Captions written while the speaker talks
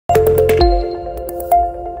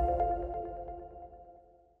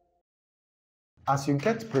As you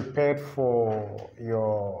get prepared for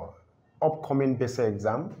your upcoming Bece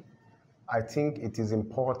exam, I think it is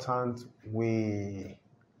important we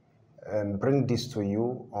bring this to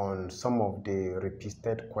you on some of the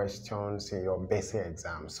repeated questions in your Bece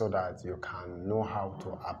exam so that you can know how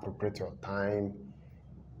to appropriate your time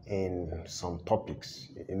in some topics.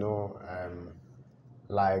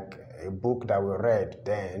 Like a book that we read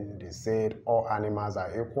then, they said all animals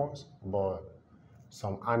are equals, but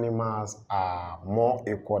some animals are more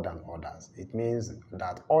equal than others. It means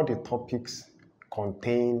that all the topics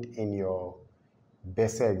contained in your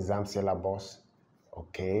Bece exam syllabus,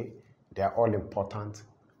 okay, they are all important,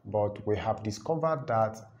 but we have discovered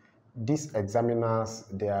that these examiners,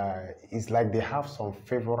 it's like they have some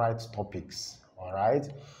favorite topics, all right?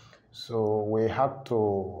 So we had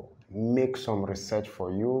to make some research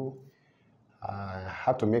for you. I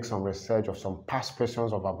had to make some research of some past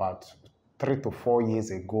questions of about 3 to 4 years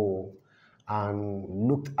ago and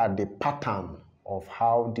looked at the pattern of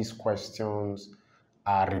how these questions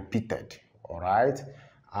are repeated, all right?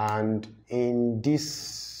 And in this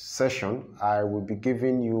session, I will be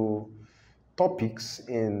giving you topics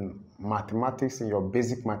in mathematics, in your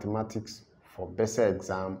basic mathematics for Bece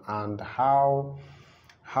exam, and how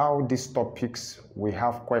these topics, we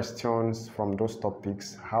have questions from those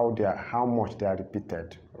topics, how much they are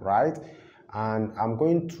repeated, right? And I'm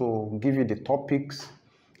going to give you the topics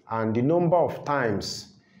and the number of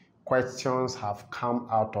times questions have come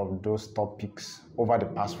out of those topics over the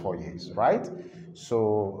past 4 years, right?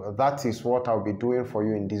 So that is what I'll be doing for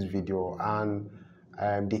you in this video. And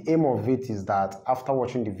the aim of it is that after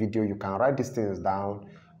watching the video, you can write these things down,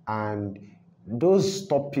 and those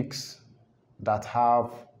topics that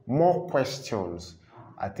have more questions,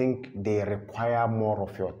 I think they require more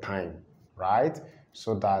of your time, right?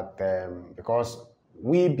 So that, because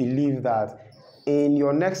we believe that in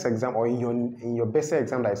your next exam or in your Bece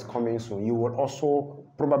exam that is coming soon, you will also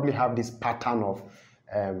probably have this pattern of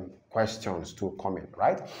questions to come in,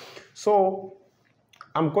 right? So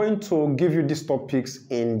I'm going to give you these topics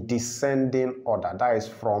in descending order. That is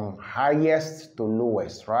from highest to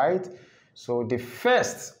lowest, right? So the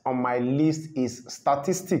first on my list is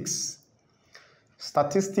statistics.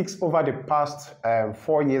 Statistics over the past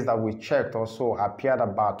 4 years that we checked also appeared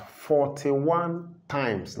about 41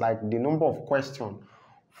 times, like the number of questions,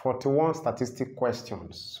 41 statistic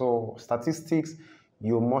questions. So statistics,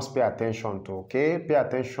 you must pay attention to, okay? Pay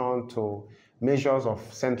attention to measures of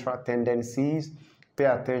central tendencies, pay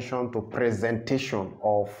attention to presentation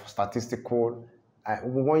of statistical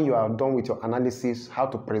when you are done with your analysis, how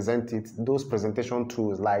to present it, those presentation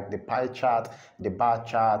tools like the pie chart, the bar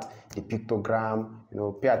chart, the pictogram,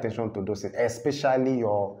 pay attention to those things, especially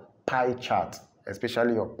your pie chart,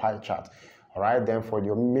 all right? Then for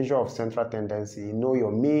your measure of central tendency, know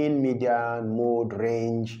your mean, median, mode,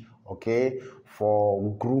 range, okay,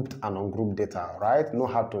 for grouped and ungrouped data, right? Know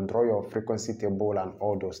how to draw your frequency table and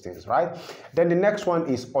all those things, right? Then the next one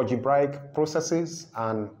is algebraic processes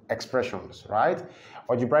and expressions, right?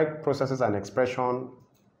 Algebraic processes and expression,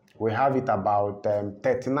 we have it about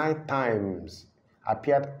 39 times,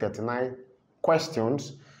 appeared 39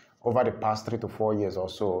 questions over the past 3 to 4 years or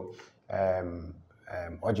so,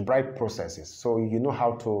 algebraic processes. So you know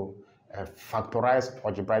how to factorize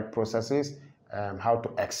algebraic processes, how to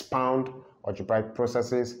expound algebraic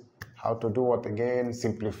processes, how to do what again?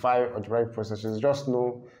 Simplify algebraic processes. Just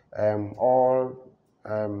know all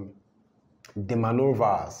the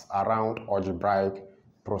maneuvers around algebraic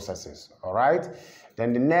processes, all right?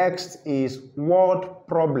 Then the next is word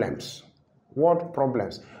problems. Word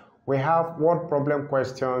problems. We have word problem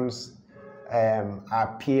questions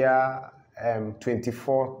appear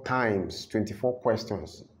 24 times, 24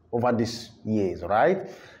 questions over these years, right?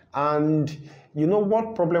 And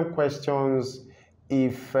what problem questions,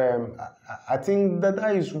 if I think that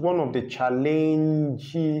is one of the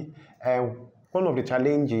challenges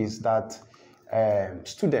that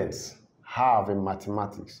students have in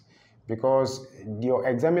mathematics, because your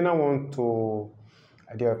examiner wants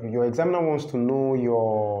to know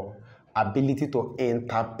your ability to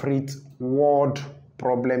interpret word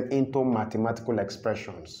problem into mathematical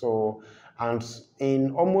expressions. So, and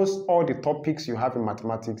in almost all the topics you have in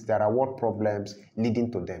mathematics, there are word problems leading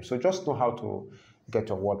to them. So just know how to get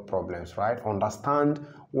your word problems, right? Understand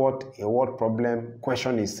what a word problem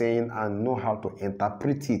question is saying and know how to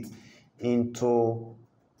interpret it into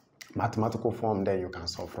mathematical form, then you can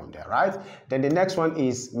solve from there, right? Then the next one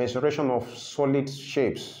is measuration of solid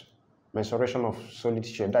shapes. Measuration of solid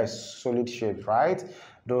shape, that is solid shapes, right?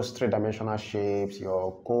 Those three-dimensional shapes,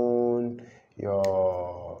 your cone,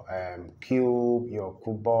 your cube, your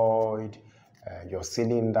cuboid, your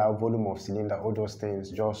cylinder, volume of cylinder, all those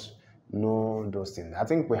things. Just know those things. I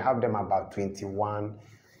think we have them about 21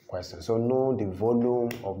 questions. So know the volume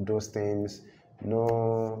of those things,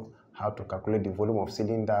 know how to calculate the volume of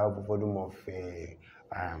cylinder, volume of a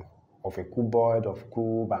cuboid, of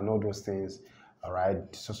cube, and all those things. All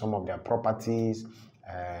right. So some of their properties,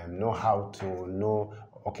 know how to know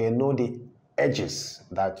the edges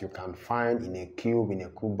that you can find in a cube, in a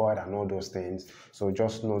cuboid, and all those things. So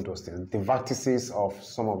just know those things, the vertices of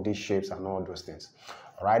some of these shapes and all those things.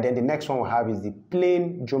 All right, then the next one we have is the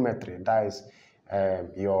plane geometry. That is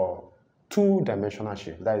your two-dimensional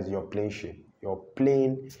shape. That is your plane shape, your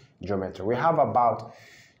plane geometry. We have about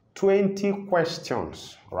 20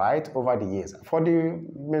 questions, right, over the years. For the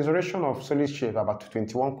mensuration of solid shape, about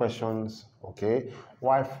 21 questions, okay,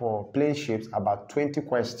 while for plane shapes, about 20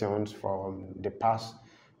 questions from the past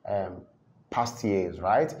years,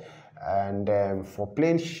 right? And for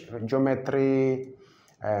plane geometry,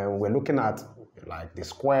 we're looking at like the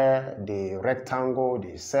square, the rectangle,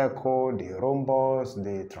 the circle, the rhombus,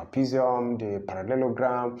 the trapezium, the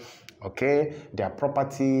parallelogram, okay, their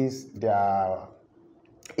properties, their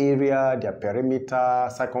area, their perimeter,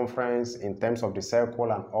 circumference in terms of the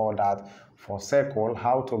circle and all that. For circle,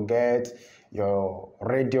 how to get your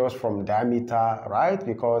radius from diameter, right?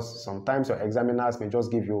 Because sometimes your examiners may just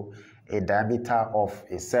give you a diameter of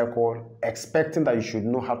a circle, expecting that you should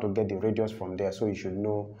know how to get the radius from there. So you should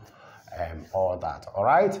know all that, all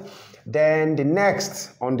right? Then the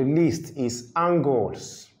next on the list is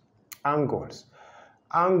angles. Angles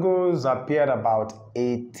appeared about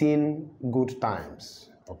 18 good times,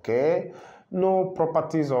 okay? Know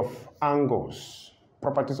properties of angles.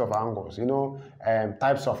 Properties of angles, you know,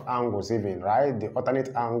 types of angles even, right? The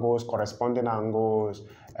alternate angles, corresponding angles,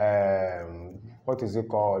 what is it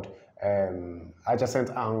called? Adjacent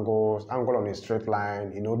angles, angle on a straight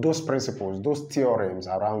line, you know, those principles, those theorems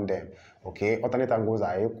around them, okay? Alternate angles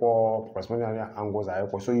are equal, corresponding angles are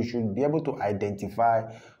equal. So you should be able to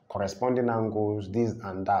identify corresponding angles, this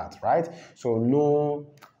and that, right? So know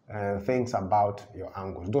things about your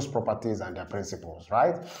angles, those properties and their principles,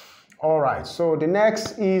 right? All right, so the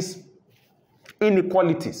next is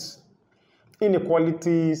inequalities.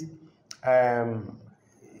 Inequalities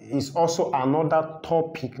is also another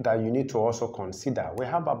topic that you need to also consider. We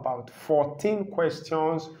have about 14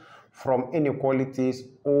 questions from inequalities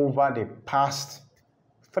over the past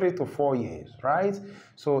 3 to 4 years, right?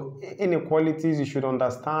 So inequalities, you should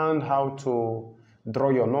understand how to draw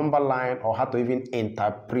your number line or how to even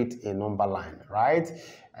interpret a number line, right?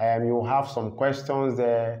 You have some questions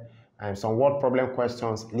there and some word problem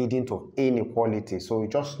questions leading to inequality. So you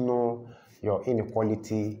just know your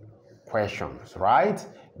inequality questions, right?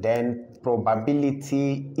 Then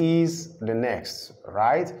probability is the next,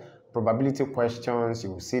 right? Probability questions,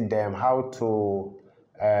 you will see them, how to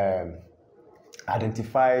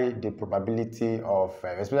identify the probability of,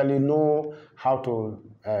 especially know how to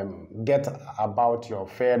get about your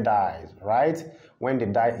fair dice, right? When the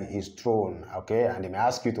die is thrown, okay, and they may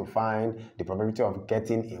ask you to find the probability of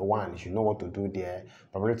getting a 1, you should know what to do there.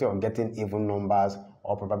 Probability of getting even numbers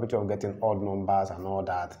or probability of getting odd numbers and all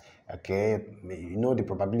that, okay. You know the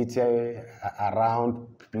probability around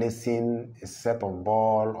placing a set of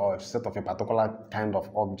ball or a set of a particular kind of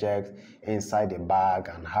object inside a bag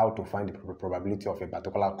and how to find the probability of a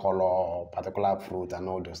particular color or particular fruit and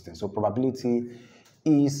all those things. So probability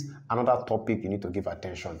is another topic you need to give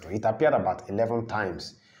attention to. It appeared about 11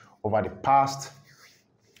 times over the past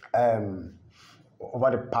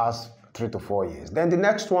 3 to 4 years. Then the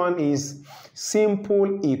next one is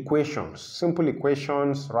simple equations. Simple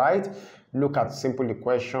equations, right? Look at simple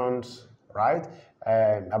equations, right?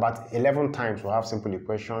 About 11 times we'll have simple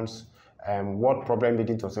equations. What problem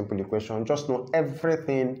leading to simple equation? Just know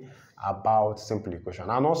everything about simple equation.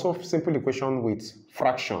 And also simple equation with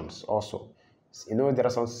fractions also. You know, there are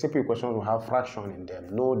some simple equations will have fraction in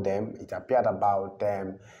them. Know them. It appeared about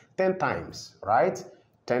 10 times, right?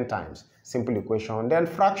 10 times. Simple equation. Then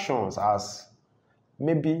fractions, as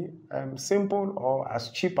maybe simple or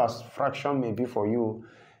as cheap as fraction may be for you,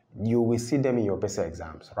 you will see them in your Bece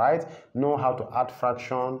exams, right? Know how to add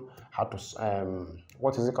fraction, how to,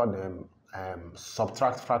 what is it called?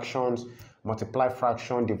 Subtract fractions, multiply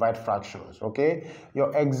fraction, divide fractions, okay?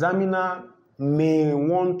 Your examiner may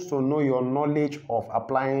want to know your knowledge of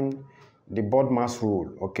applying the BODMAS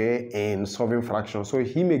rule, okay, in solving fractions. So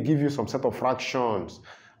he may give you some set of fractions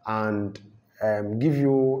and give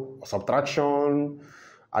you subtraction,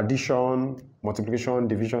 addition, multiplication,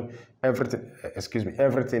 division.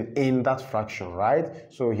 everything in that fraction, right?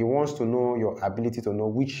 So he wants to know your ability to know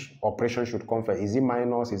which operation should come first. Is it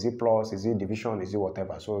minus, is it plus, is it division, is it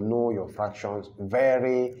whatever? So know your fractions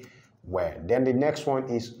very well. Then the next one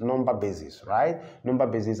is number basis, right? Number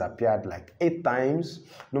basis appeared like 8 times.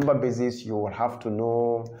 Number basis, you will have to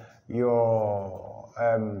know your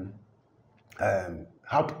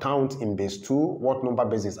how to count in base 2, what number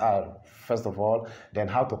bases are, first of all, then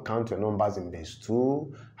how to count your numbers in base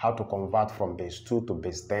 2, how to convert from base 2 to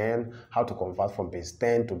base 10, how to convert from base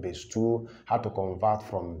 10 to base 2, how to convert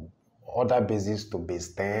from other bases to base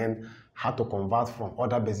 10, how to convert from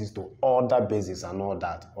other bases to other bases and all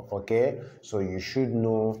that, okay? So you should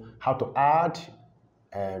know how to add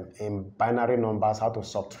in binary numbers, how to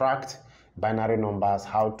subtract binary numbers,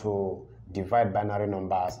 how to divide binary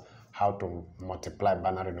numbers, how to multiply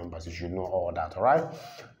binary numbers. You should know all that, all right?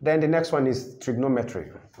 Then the next one is trigonometry,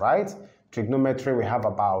 right? Trigonometry, we have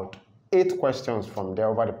about 8 questions from there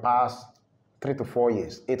over the past 3 to 4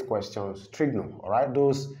 years. 8 questions, trigono, all right?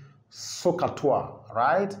 Those SOHCAHTOA,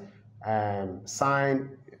 right?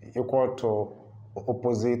 Sine equal to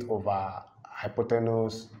opposite over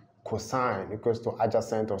hypotenuse, cosine equals to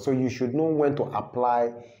adjacent. So you should know when to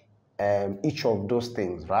apply each of those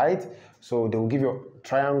things, right? So they will give you a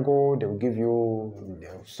triangle, they will give you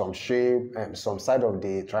some shape, some side of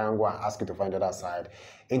the triangle and ask you to find the other side.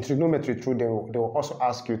 In trigonometry, they will also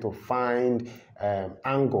ask you to find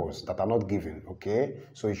angles that are not given, okay?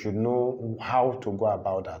 So you should know how to go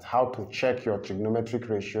about that, how to check your trigonometric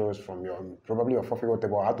ratios from your, probably your 4-figure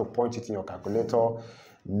table, how to punch it in your calculator,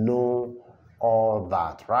 know all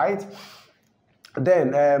that, right?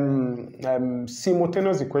 Then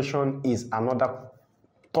simultaneous equation is another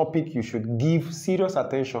topic you should give serious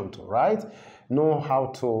attention to, right? Know how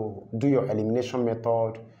to do your elimination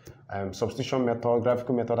method, substitution method,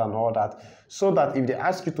 graphical method and all that, so that if they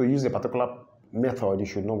ask you to use a particular method, you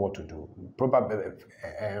should know what to do. Probably,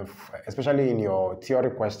 especially in your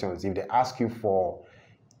theory questions, if they ask you for,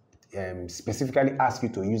 specifically ask you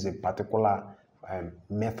to use a particular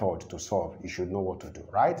method to solve, you should know what to do,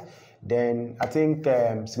 right? Then I think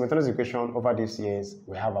simultaneous equation over these years,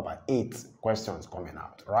 we have about 8 questions coming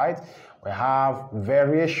out, right? We have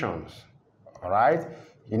variations, all right?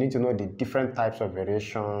 You need to know the different types of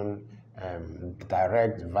variation,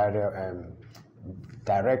 direct,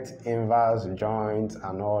 inverse, joint,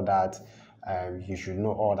 and all that. You should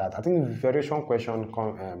know all that. I think variation question,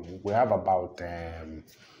 we have about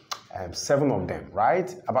 7 of them,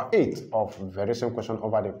 right? About 8 of variation question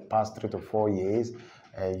over the past 3 to 4 years.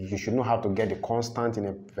 You should know how to get the constant in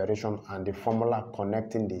a variation and the formula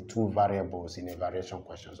connecting the 2 variables in a variation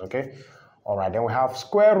questions, okay? All right, then we have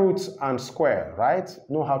square roots and square, right?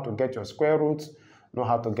 Know how to get your square roots, know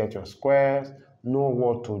how to get your squares, know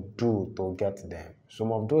what to do to get them.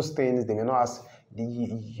 Some of those things, they may not ask,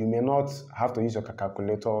 you may not have to use your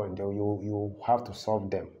calculator, you have to solve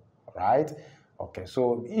them, right? Okay,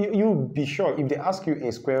 so you be sure, if they ask you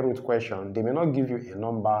a square root question, they may not give you a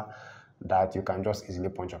number that you can just easily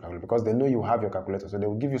punch your calculator, because they know you have your calculator, so they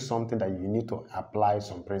will give you something that you need to apply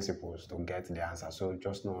some principles to get the answer, so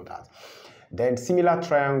just know that. Then similar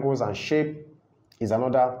triangles and shape is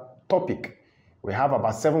another topic. We have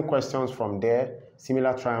about 7 questions from there,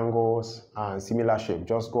 similar triangles and similar shape.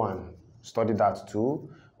 Just go and study that too.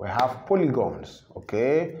 We have polygons,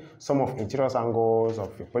 okay? Some of interior angles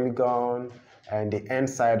of a polygon and the end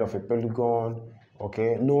side of a polygon,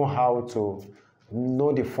 okay? Know how to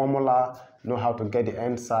know the formula, know how to get the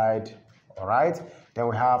end side, all right? Then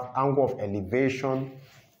we have angle of elevation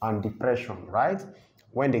and depression, right?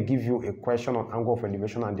 When they give you a question on angle of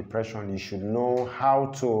elevation and depression, you should know how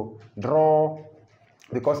to draw,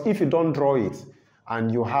 because if you don't draw it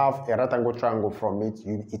and you have a right angle triangle from it,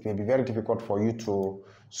 it may be very difficult for you to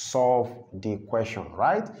solve the question,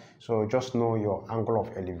 right? So just know your angle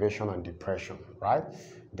of elevation and depression, right?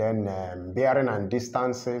 Then bearing and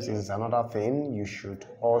distances is another thing you should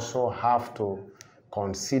also have to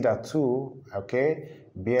consider too, okay?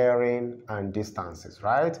 Bearing and distances,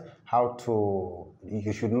 right?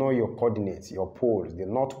 You should know your coordinates, your poles, the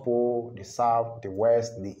North Pole, the South, the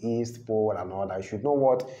West, the East Pole, and all that. You should know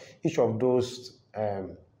what each of those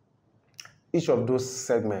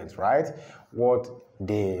segments, right? What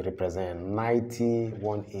they represent, 90,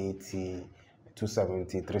 180,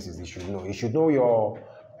 270, 360, you should know. You should know your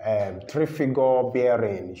 3-figure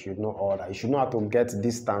bearing, you should know all that. You should know how to get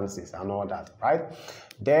distances and all that, right?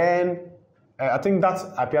 Then, I think that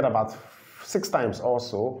appeared about 6 times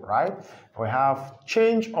also, right? We have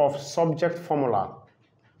change of subject formula.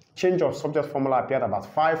 Change of subject formula appeared about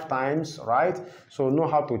 5 times, right? So know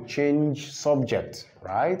how to change subject,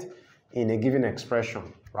 right? In a given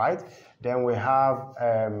expression. right? Then we have,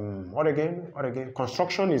 what again?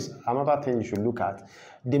 Construction is another thing you should look at.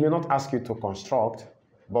 They may not ask you to construct,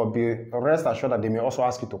 but be rest assured that they may also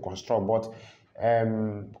ask you to construct. But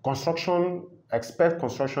construction, expect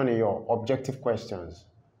construction in your objective questions.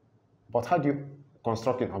 But how do you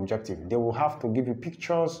construct an objective? They will have to give you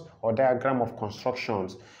pictures or diagram of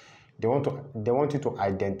constructions. They want you to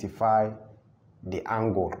identify the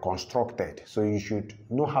angle constructed. So you should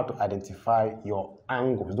know how to identify your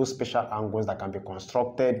angles, those special angles that can be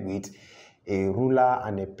constructed with a ruler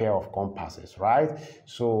and a pair of compasses, right?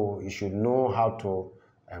 So you should know how to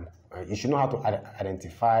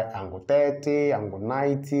identify angle 30, angle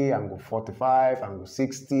 90, angle 45, angle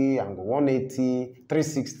 60, angle 180,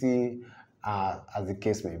 360, as the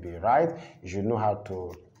case may be, right? You should know how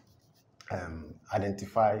to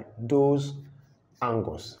identify those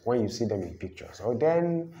angles when you see them in pictures. So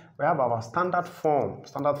then we have our standard form.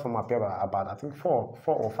 Standard form appear about, I think, four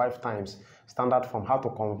or five times. Standard form, how to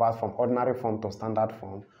convert from ordinary form to standard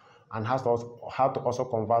form, and how to also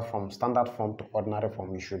convert from standard form to ordinary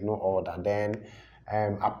form. You should know all that. Then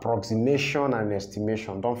approximation and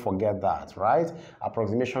estimation, don't forget that, right?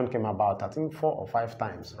 Approximation came about, I think, 4 or 5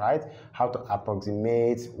 times, right? How to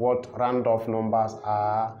approximate what round off numbers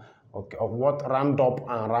are, okay, or what round up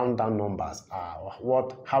and round down numbers are,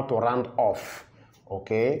 how to round off,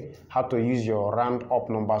 okay, how to use your round up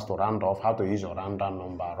numbers to round off, how to use your round down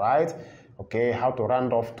number, right? Okay, how to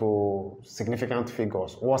round off to significant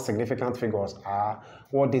figures, what significant figures are,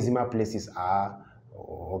 what decimal places are,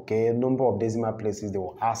 okay, number of decimal places. They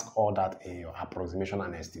will ask all that in your approximation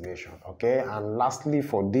and estimation, okay? And lastly,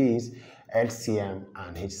 for this, LCM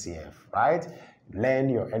and HCF, right? Learn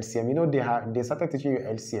your LCM. You know, they started teaching you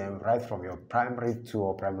LCM right from your primary 2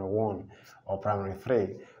 or primary 1 or primary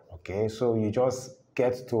 3, okay? So you just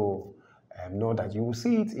get to know that you will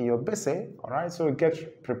see it in your Bece, all right? So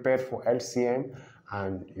get prepared for LCM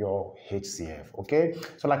and your HCF, okay?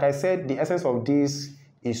 So like I said, the essence of this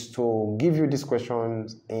is to give you these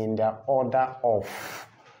questions in the order of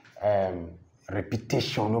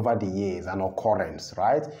repetition over the years and occurrence,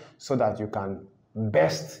 right? So that you can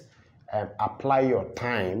best apply your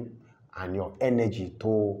time and your energy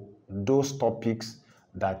to those topics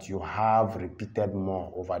that you have repeated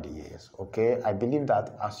more over the years, okay? I believe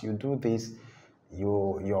that as you do this,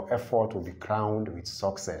 your effort will be crowned with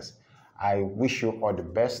success. I wish you all the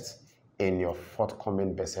best in your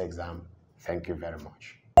forthcoming Bece exam. Thank you very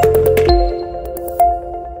much.